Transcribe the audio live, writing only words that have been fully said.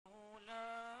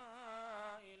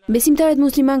Besimtarët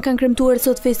musliman kanë kremtuar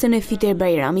sot festën e Fiter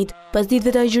Bajramit. Pas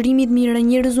ditëve të agjërimit, mijëra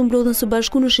njerëz u mblodhën së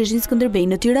bashku në sheshin Skëndërbej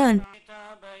në Tiranë.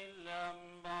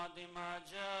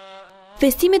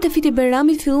 Festimet e Fiter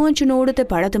Bajramit filluan që në orët e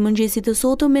para të mëngjesit të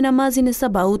sotëm me namazin e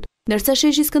sabahut, ndërsa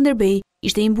sheshi Skënderbej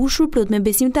ishte i mbushur plot me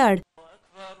besimtarë.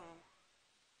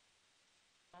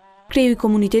 Kreu i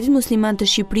Komunitetit Mysliman të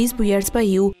Shqipërisë, Bujar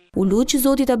Spahiu, u lut që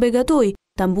Zoti ta begatojë,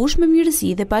 ta mbush me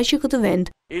mirësi dhe paqe këtë vend.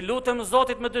 I lutem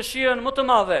Zotit me dëshirën më të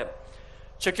madhe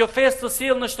që kjo festë të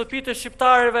sjellë në shtëpitë e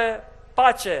shqiptarëve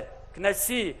paqe,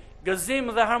 kënaqësi,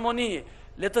 gëzim dhe harmoni.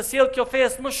 Le të sjellë kjo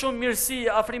festë më shumë mirësi,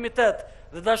 afrimitet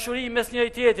dhe dashuri mes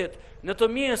njëri tjetrit në të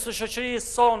mirën së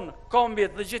shoqërisë sonë,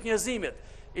 kombit dhe gjithë njerëzimit.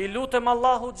 I lutem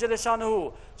Allahut xhaleshanuhu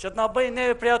që të na bëjë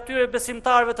neve prej atyre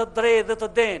besimtarëve të drejtë dhe të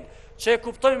denj, që e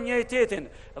kuptojmë njëri tjetrin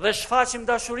dhe shfaqim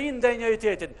dashurinë ndaj njëri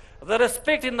tjetrit dhe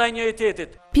respektin ndaj njëri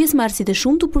tjetrit. Pjesëmarrësit e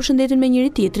shumtë u përshëndetën me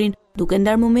njëri tjetrin, duke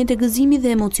ndarë momente gëzimi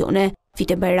dhe emocione.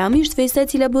 Fiter Bajrami është festa e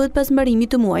cila bëhet pas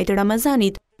mbarimit të muajit të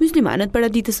Ramazanit. Myslimanët para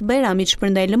ditës së Bajramit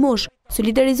shpërndajnë lëmosh,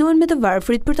 solidarizohen me të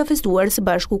varfrit për ta festuar së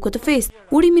bashku këtë festë.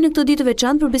 Urimi në këtë ditë të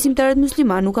veçantë për besimtarët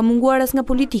musliman nuk ka munguar as nga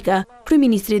politika.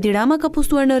 Kryeministri Edi Rama ka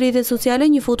postuar në rrjetet sociale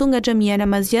një foto nga xhamia e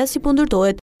namazit si po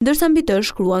ndërtohet, ndërsa mbi të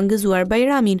shkruan gëzuar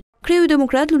Bajramin. Kreu i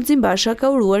demokrat Lulzim Basha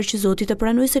ka uruar që Zoti të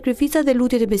pranojë sakrificat dhe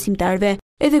lutjet e besimtarëve.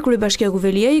 Edhe kryebashkia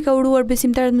Kuvelia i ka uruar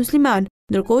besimtarët musliman,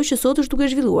 ndërkohë që sot është duke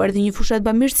zhvilluar dhe një fushat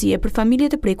bamirësie për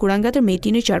familjet e prekura nga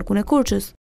tërmeti në qarkun e Korçës.